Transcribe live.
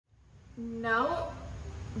Now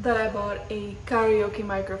that I bought a karaoke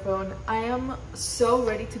microphone, I am so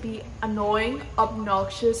ready to be annoying,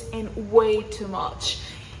 obnoxious, and way too much.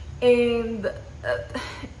 And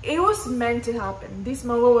it was meant to happen. This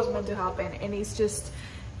moment was meant to happen, and it's just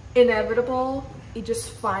inevitable. It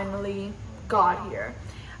just finally got here.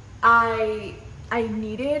 I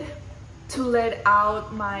needed to let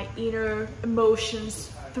out my inner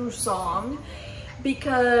emotions through song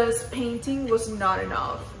because painting was not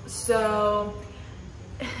enough. So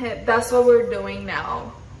that's what we're doing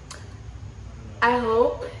now. I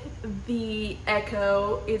hope the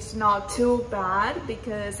echo is not too bad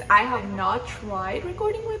because I have not tried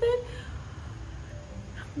recording with it,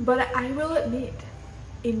 but I will admit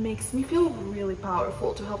it makes me feel really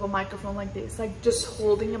powerful to have a microphone like this. Like, just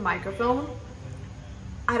holding a microphone,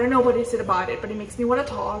 I don't know what is it about it, but it makes me want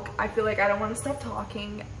to talk. I feel like I don't want to stop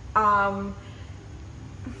talking.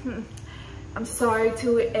 I'm sorry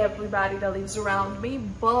to everybody that lives around me,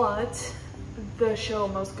 but the show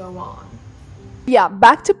must go on. Yeah,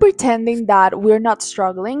 back to pretending that we're not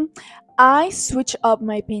struggling. I switched up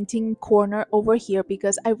my painting corner over here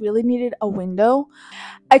because I really needed a window.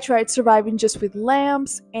 I tried surviving just with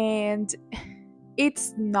lamps, and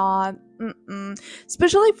it's not,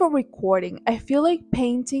 especially for recording. I feel like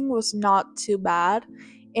painting was not too bad,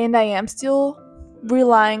 and I am still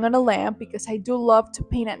relying on a lamp because I do love to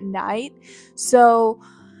paint at night. So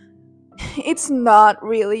it's not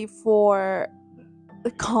really for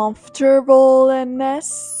the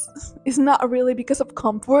comfortableness. It's not really because of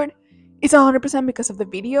comfort. It's 100% because of the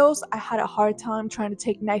videos. I had a hard time trying to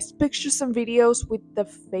take nice pictures and videos with the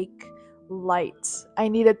fake light. I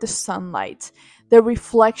needed the sunlight. The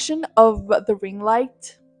reflection of the ring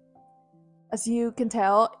light, as you can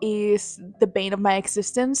tell, is the bane of my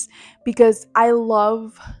existence because I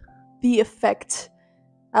love the effect.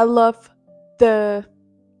 I love the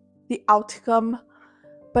outcome,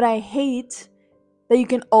 but I hate that you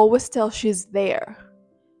can always tell she's there.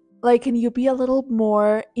 Like, can you be a little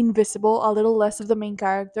more invisible, a little less of the main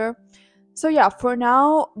character? So yeah, for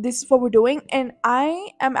now, this is what we're doing, and I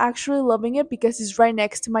am actually loving it because it's right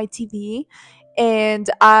next to my TV, and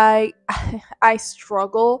I I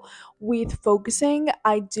struggle with focusing.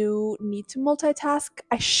 I do need to multitask.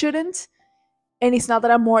 I shouldn't, and it's not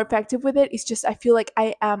that I'm more effective with it. It's just I feel like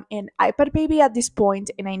I am an iPad baby at this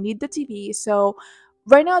point, and I need the TV. So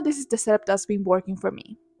right now, this is the setup that's been working for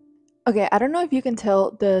me. Okay, I don't know if you can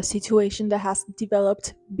tell the situation that has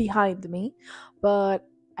developed behind me, but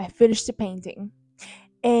I finished the painting.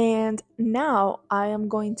 And now I am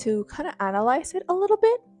going to kind of analyze it a little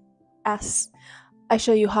bit as I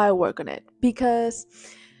show you how I work on it. Because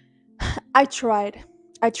I tried.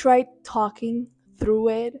 I tried talking through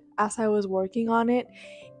it as I was working on it,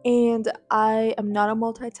 and I am not a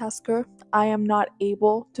multitasker. I am not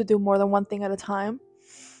able to do more than one thing at a time.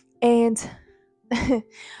 And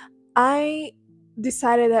I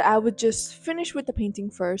decided that I would just finish with the painting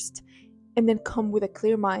first and then come with a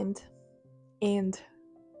clear mind and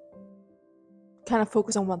kind of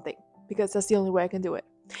focus on one thing because that's the only way I can do it.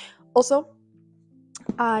 Also,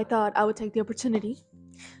 I thought I would take the opportunity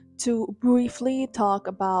to briefly talk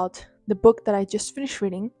about the book that I just finished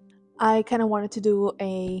reading. I kind of wanted to do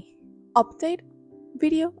a update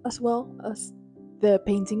video as well as the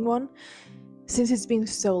painting one since it's been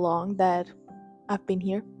so long that I've been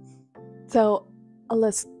here. So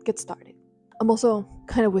let's get started. I'm also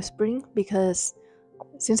kind of whispering because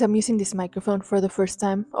since I'm using this microphone for the first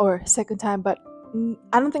time or second time, but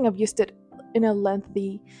I don't think I've used it in a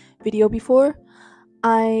lengthy video before,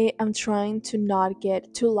 I am trying to not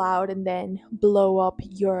get too loud and then blow up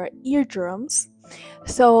your eardrums.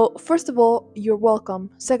 So first of all, you're welcome.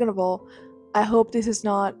 Second of all, I hope this is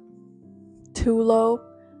not too low,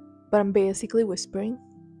 but I'm basically whispering.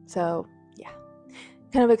 So yeah,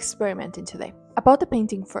 kind of experimenting today. About the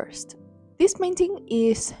painting first. This painting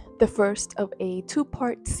is the first of a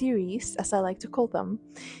two-part series, as I like to call them,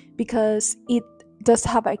 because it does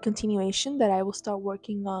have a continuation that I will start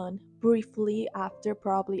working on briefly after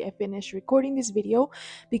probably I finish recording this video,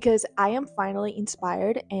 because I am finally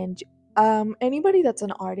inspired, and anybody that's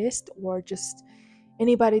an artist or just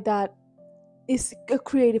anybody that is a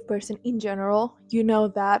creative person in general, you know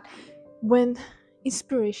that when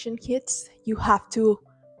inspiration hits, you have to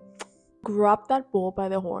grab that bull by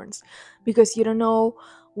the horns because you don't know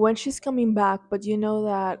when she's coming back, but you know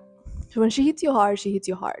that when she hits you hard, she hits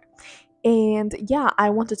you hard. And yeah,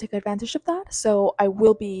 I want to take advantage of that, so I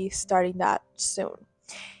will be starting that soon.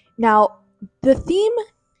 Now, the theme,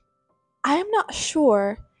 I am not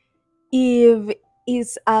sure if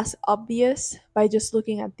is as obvious by just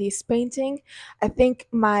looking at this painting. I think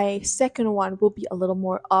my second one will be a little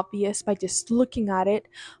more obvious by just looking at it,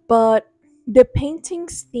 but the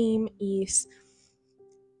painting's theme is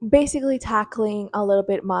basically tackling a little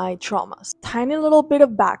bit my traumas. Tiny little bit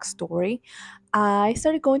of backstory. I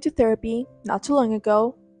started going to therapy not too long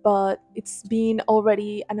ago, but it's been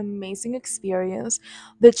already an amazing experience.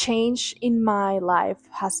 The change in my life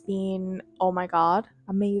has been, oh my god,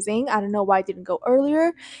 amazing. I don't know why I didn't go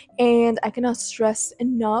earlier, and I cannot stress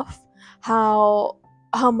enough how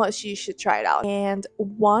much you should try it out. And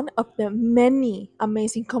one of the many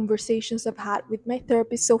amazing conversations I've had with my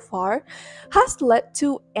therapist so far has led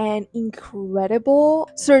to an incredible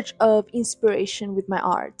surge of inspiration with my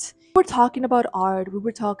art. We were talking about art, we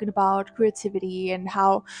were talking about creativity and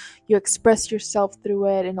how you express yourself through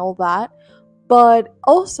it and all that. But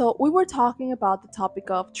also, we were talking about the topic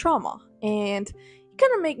of trauma, and it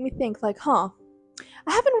kind of made me think, like, I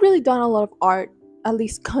haven't really done a lot of art, at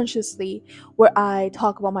least consciously, where I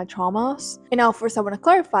talk about my traumas. And now, first, I want to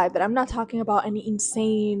clarify that I'm not talking about any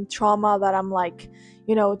insane trauma that I'm like,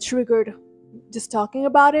 triggered just talking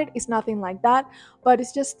about it. It's nothing like that, but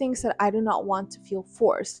it's just things that I do not want to feel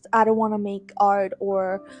forced. I don't want to make art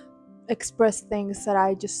or express things that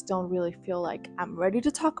I just don't really feel like I'm ready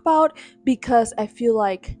to talk about, because I feel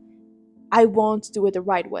like I won't do it the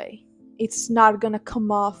right way. It's not gonna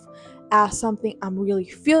come off as something I'm really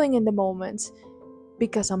feeling in the moment,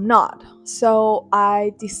 because I'm not. So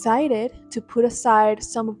I decided to put aside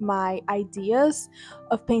some of my ideas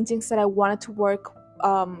of paintings that I wanted to work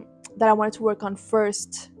on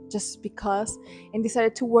first, just because, and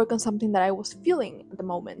decided to work on something that I was feeling at the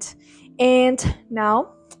moment. And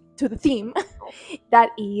now to the theme, that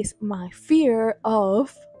is my fear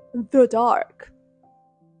of the dark.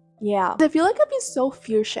 Yeah, I feel like I've been so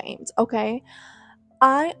fear shamed. Okay,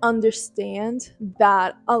 I understand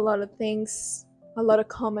that a lot of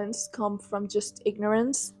comments come from just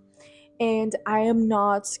ignorance, and I am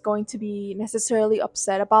not going to be necessarily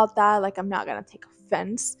upset about that. Like, I'm not gonna take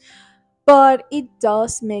offense, but it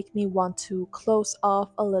does make me want to close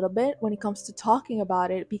off a little bit when it comes to talking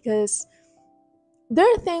about it, because there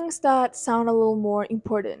are things that sound a little more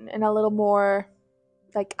important and a little more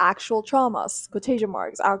like actual traumas, quotation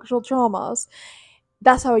marks, actual traumas.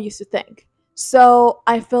 That's how I used to think. So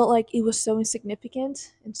I felt like it was so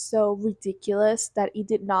insignificant and so ridiculous that it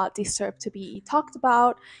did not deserve to be talked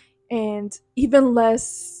about, and even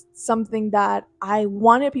less something that I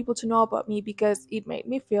wanted people to know about me, because it made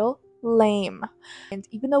me feel lame. And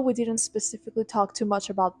even though we didn't specifically talk too much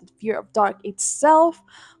about the fear of dark itself,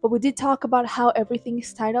 but we did talk about how everything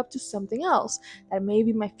is tied up to something else. That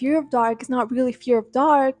maybe my fear of dark is not really fear of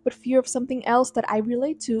dark, but fear of something else that I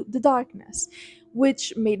relate to, the darkness.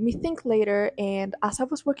 Which made me think later, and as I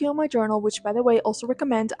was working on my journal, which by the way also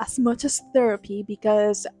recommend as much as therapy,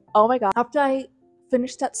 because oh my god, after I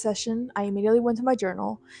finished that session, I immediately went to my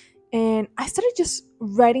journal and I started just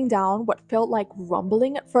writing down what felt like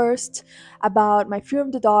rumbling at first about my fear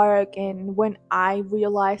of the dark. And when I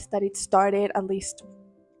realized that it started, at least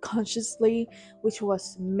consciously, which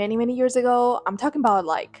was many, many years ago, I'm talking about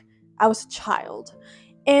like I was a child,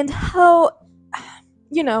 and how,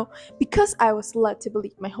 because I was led to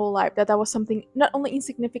believe my whole life that that was something not only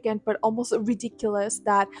insignificant but almost ridiculous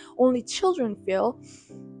that only children feel,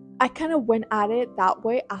 I kind of went at it that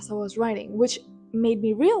way as I was writing, which made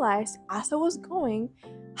me realize as I was going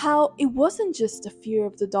how it wasn't just a fear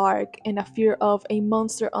of the dark and a fear of a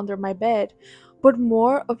monster under my bed, but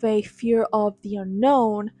more of a fear of the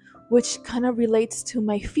unknown, which kind of relates to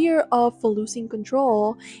my fear of losing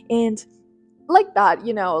control. And like that,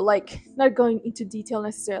 like not going into detail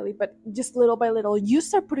necessarily, but just little by little, you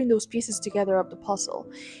start putting those pieces together of the puzzle.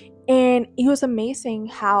 And it was amazing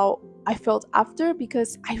how I felt after,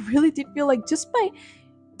 because I really did feel like just by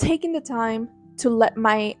taking the time to let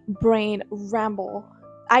my brain ramble,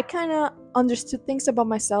 I kind of understood things about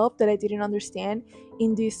myself that I didn't understand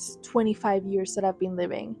in these 25 years that I've been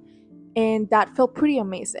living. And that felt pretty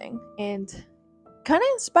amazing and kind of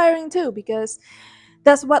inspiring too, because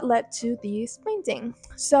that's what led to this painting.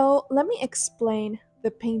 So let me explain the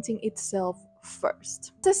painting itself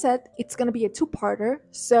first. As I said, it's gonna be a two-parter,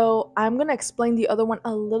 so I'm gonna explain the other one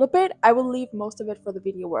a little bit. I will leave most of it for the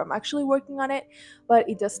video where I'm actually working on it, but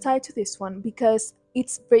it does tie to this one because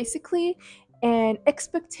it's basically an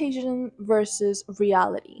expectation versus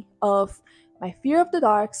reality of my fear of the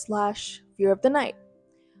dark slash fear of the night.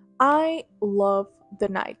 I love the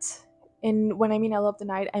night. And when I mean I love the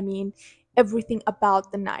night, I mean everything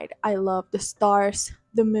about the night. I love the stars,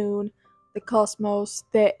 the moon, the cosmos,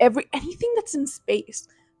 anything that's in space.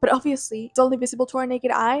 But obviously, it's only visible to our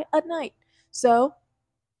naked eye at night. So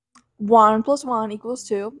 1 plus 1 equals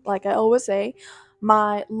 2. Like I always say,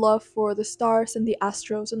 my love for the stars and the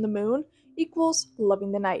astros and the moon equals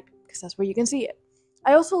loving the night, because that's where you can see it.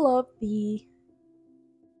 I also love the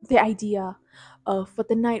idea of what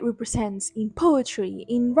the night represents in poetry,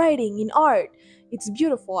 in writing, in art. It's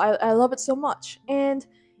beautiful. I love it so much. And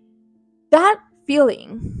that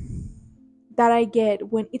feeling that I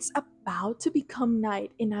get when it's about to become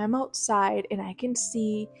night and I'm outside and I can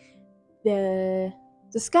see the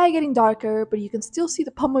the sky getting darker, but you can still see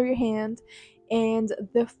the palm of your hand, and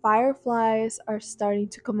the fireflies are starting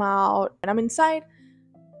to come out and I'm inside.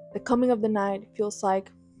 The coming of the night feels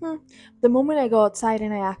like, the moment I go outside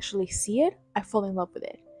and I actually see it, I fall in love with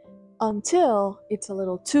it. Until it's a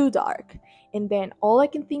little too dark. And then all I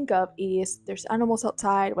can think of is there's animals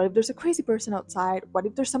outside. What if there's a crazy person outside? What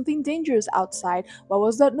if there's something dangerous outside? What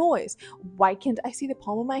was that noise? Why can't I see the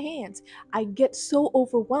palm of my hands? I get so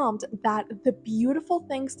overwhelmed that the beautiful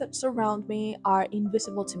things that surround me are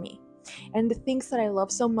invisible to me. And the things that I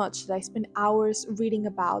love so much, that I spend hours reading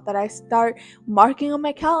about, that I start marking on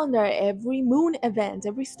my calendar every moon event,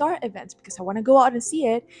 every star event, because I want to go out and see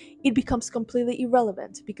it, it becomes completely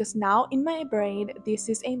irrelevant, because now in my brain, this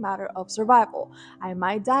is a matter of survival. I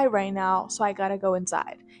might die right now, so I gotta go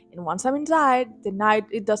inside. And once I'm inside, the night,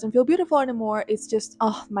 it doesn't feel beautiful anymore. It's just,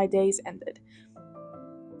 oh, my day's ended.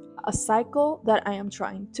 A cycle that I am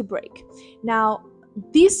trying to break. Now,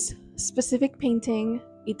 this specific painting,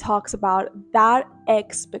 it talks about that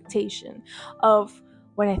expectation of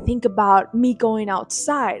when I think about me going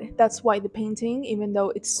outside. That's why the painting, even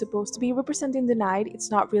though it's supposed to be representing the night,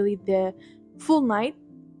 it's not really the full night.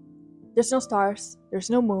 There's no stars,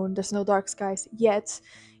 there's no moon, there's no dark skies yet.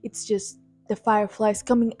 It's just the fireflies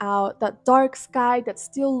coming out, that dark sky that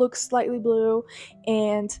still looks slightly blue,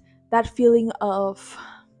 and that feeling of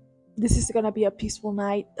this is gonna be a peaceful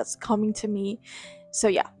night that's coming to me. So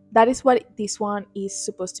yeah, that is what this one is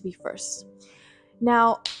supposed to be first.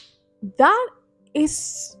 Now, that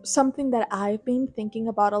is something that I've been thinking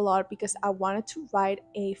about a lot, because I wanted to write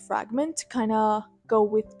a fragment to kind of go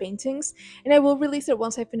with paintings, and I will release it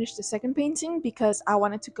once I finish the second painting, because I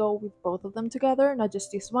wanted to go with both of them together, not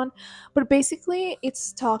just this one. But basically,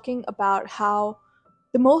 it's talking about how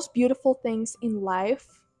the most beautiful things in life,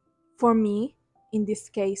 for me, in this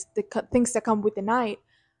case, the things that come with the night,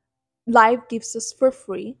 life gives us for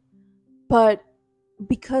free, but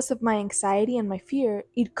because of my anxiety and my fear,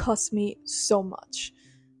 it costs me so much.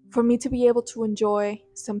 For me to be able to enjoy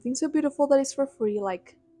something so beautiful that is for free,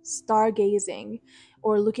 like stargazing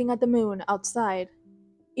or looking at the moon outside,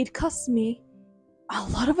 it costs me a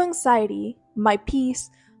lot of anxiety, my peace,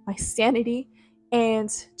 my sanity, and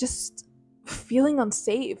just feeling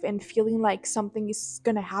unsafe and feeling like something is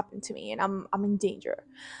gonna happen to me and I'm in danger,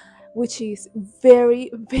 which is very,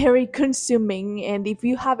 very consuming. And if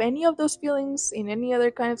you have any of those feelings in any other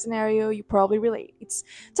kind of scenario, you probably relate. It's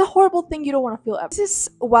a horrible thing you don't want to feel ever. This is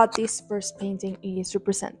what this first painting is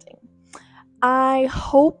representing. I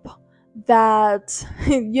hope that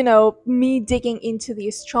me digging into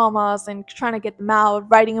these traumas and trying to get them out,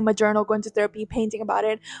 writing in my journal, going to therapy, painting about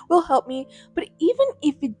it, will help me. But even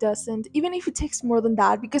if it doesn't, even if it takes more than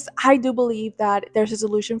that, because I do believe that there's a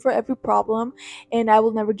solution for every problem, and I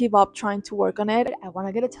will never give up trying to work on it. I want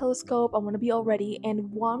to get a telescope, I want to be all ready,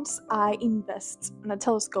 and once I invest in a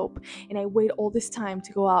telescope and I wait all this time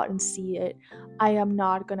to go out and see it, I am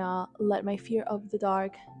not gonna let my fear of the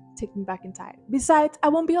dark take me back inside. Besides, I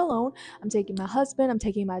won't be alone. I'm taking my husband, I'm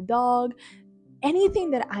taking my dog,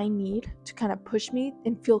 anything that I need to kind of push me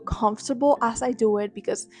and feel comfortable as I do it,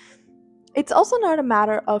 because it's also not a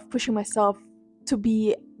matter of pushing myself to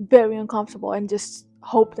be very uncomfortable and just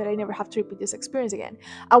hope that I never have to repeat this experience again.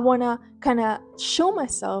 I want to kind of show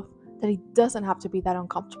myself that it doesn't have to be that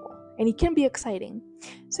uncomfortable and it can be exciting.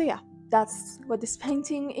 So yeah, that's what this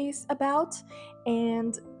painting is about.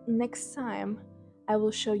 And next time I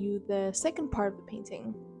will show you the second part of the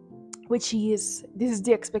painting, which is, this is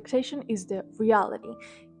the expectation, is the reality.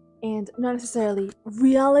 And not necessarily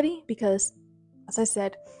reality, because as I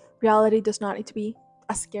said, reality does not need to be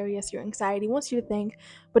as scary as your anxiety wants you to think,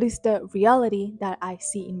 but it's the reality that I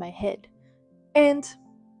see in my head. And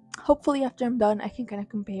hopefully after I'm done, I can kind of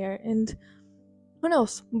compare, and who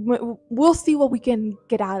knows, we'll see what we can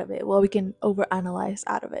get out of it, what we can overanalyze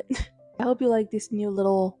out of it. I hope you like these new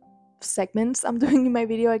little segments I'm doing in my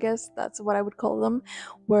video. I guess that's what I would call them,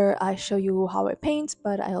 where I show you how I paint,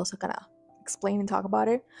 but I also kind of explain and talk about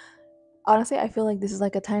it. Honestly, I feel like this is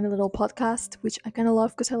like a tiny little podcast, which I kind of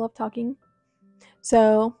love because I love talking.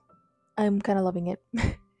 So I'm kind of loving it.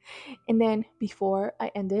 And then before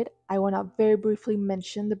I end it, I want to very briefly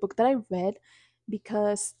mention the book that I read.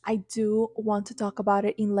 because I do want to talk about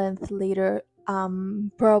it in length later.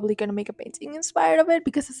 I'm probably gonna make a painting inspired of it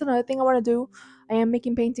because that's another thing I want to do. I am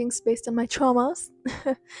making paintings based on my traumas.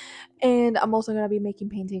 And I'm also gonna be making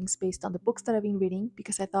paintings based on the books that I've been reading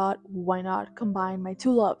because I thought, why not combine my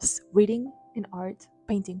two loves, reading and art,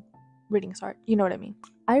 painting. Reading is art, you know what I mean.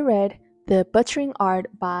 I read The Butchering Art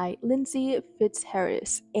by Lindsay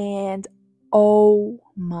Fitzharris, and oh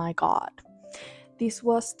my god. This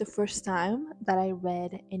was the first time that I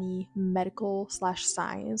read any medical slash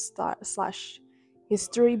science slash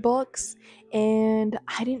history books, and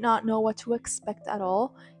I did not know what to expect at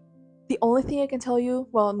all. The only thing I can tell you,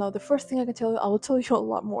 well, no, the first thing I can tell you, I will tell you a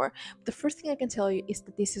lot more. But the first thing I can tell you is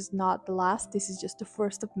that this is not the last. This is just the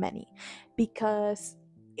first of many, because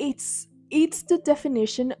it's the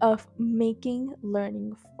definition of making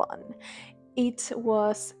learning fun. It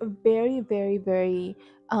was very, very, very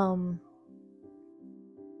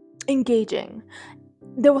engaging.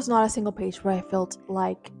 There was not a single page where I felt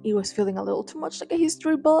like it was feeling a little too much like a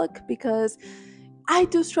history book, because I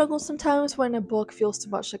do struggle sometimes when a book feels too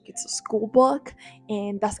much like it's a school book,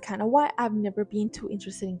 and that's kind of why I've never been too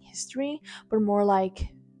interested in history, but more like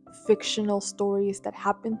fictional stories that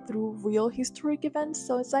happen through real historic events.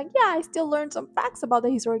 So it's like, yeah, I still learned some facts about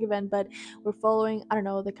the historic event, but we're following, I don't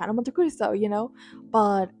know, the Count of Monte Cristo, you know?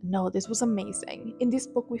 But no, this was amazing. In this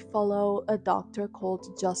book, we follow a doctor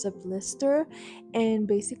called Joseph Lister, and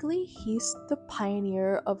basically, he's the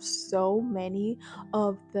pioneer of so many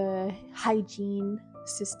of the hygiene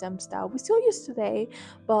systems that we still use today,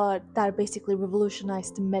 but that basically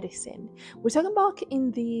revolutionized medicine. We're talking about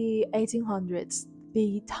in the 1800s,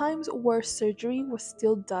 the times where surgery was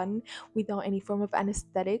still done without any form of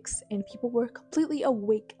anesthetics, and people were completely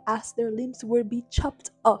awake as their limbs were being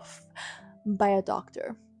chopped off by a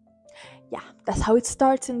doctor. Yeah, that's how it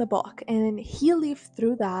starts in the book, and he lived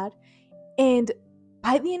through that. And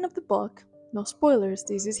by the end of the book, no spoilers,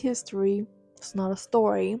 this is history, it's not a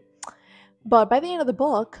story, but by the end of the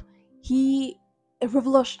book, he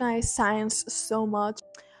revolutionized science so much.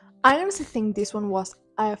 I honestly think this one was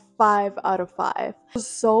a 5 out of 5. It was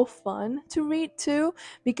so fun to read too,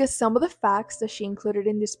 because some of the facts that she included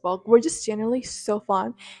in this book were just generally so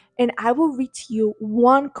fun. And I will read to you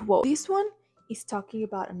one quote. This one is talking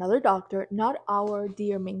about another doctor, not our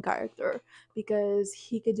dear main character, because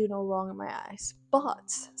he could do no wrong in my eyes,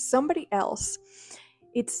 but somebody else.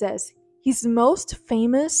 It says, his most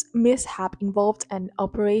famous mishap involved an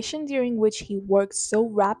operation during which he worked so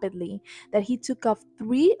rapidly that he took off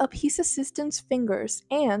 3 of his assistant's fingers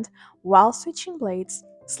and, while switching blades,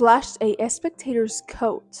 slashed a spectator's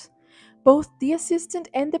coat. Both the assistant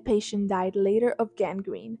and the patient died later of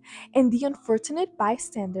gangrene, and the unfortunate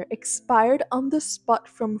bystander expired on the spot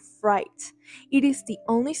from fright. It is the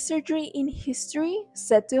only surgery in history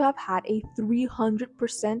said to have had a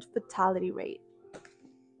 300% fatality rate.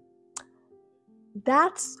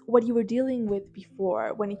 That's what you were dealing with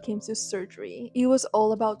before when it came to surgery. It was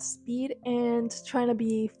all about speed and trying to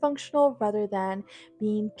be functional rather than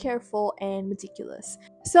being careful and meticulous.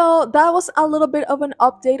 So that was a little bit of an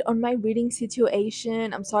update on my reading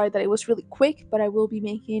situation. I'm sorry that it was really quick, but I will be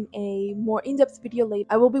making a more in-depth video later.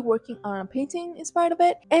 I will be working on a painting inspired of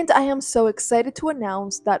it, and I am so excited to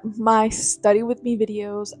announce that my study with me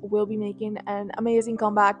videos will be making an amazing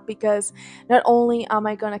comeback, because not only am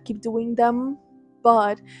I gonna keep doing them,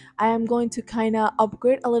 but I am going to kind of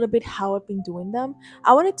upgrade a little bit how I've been doing them.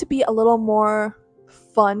 I want it to be a little more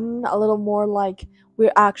fun, a little more like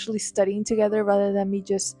we're actually studying together rather than me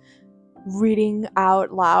just reading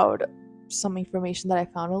out loud some information that I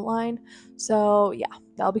found online. So, yeah,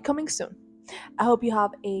 that'll be coming soon. I hope you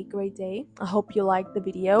have a great day. I hope you liked the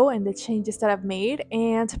video and the changes that I've made,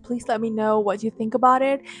 and please let me know what you think about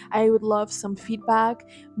it. I would love some feedback,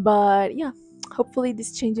 but yeah, hopefully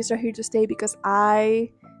these changes are here to stay, because I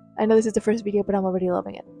know this is the first video, but I'm already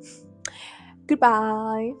loving it.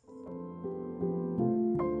 Goodbye.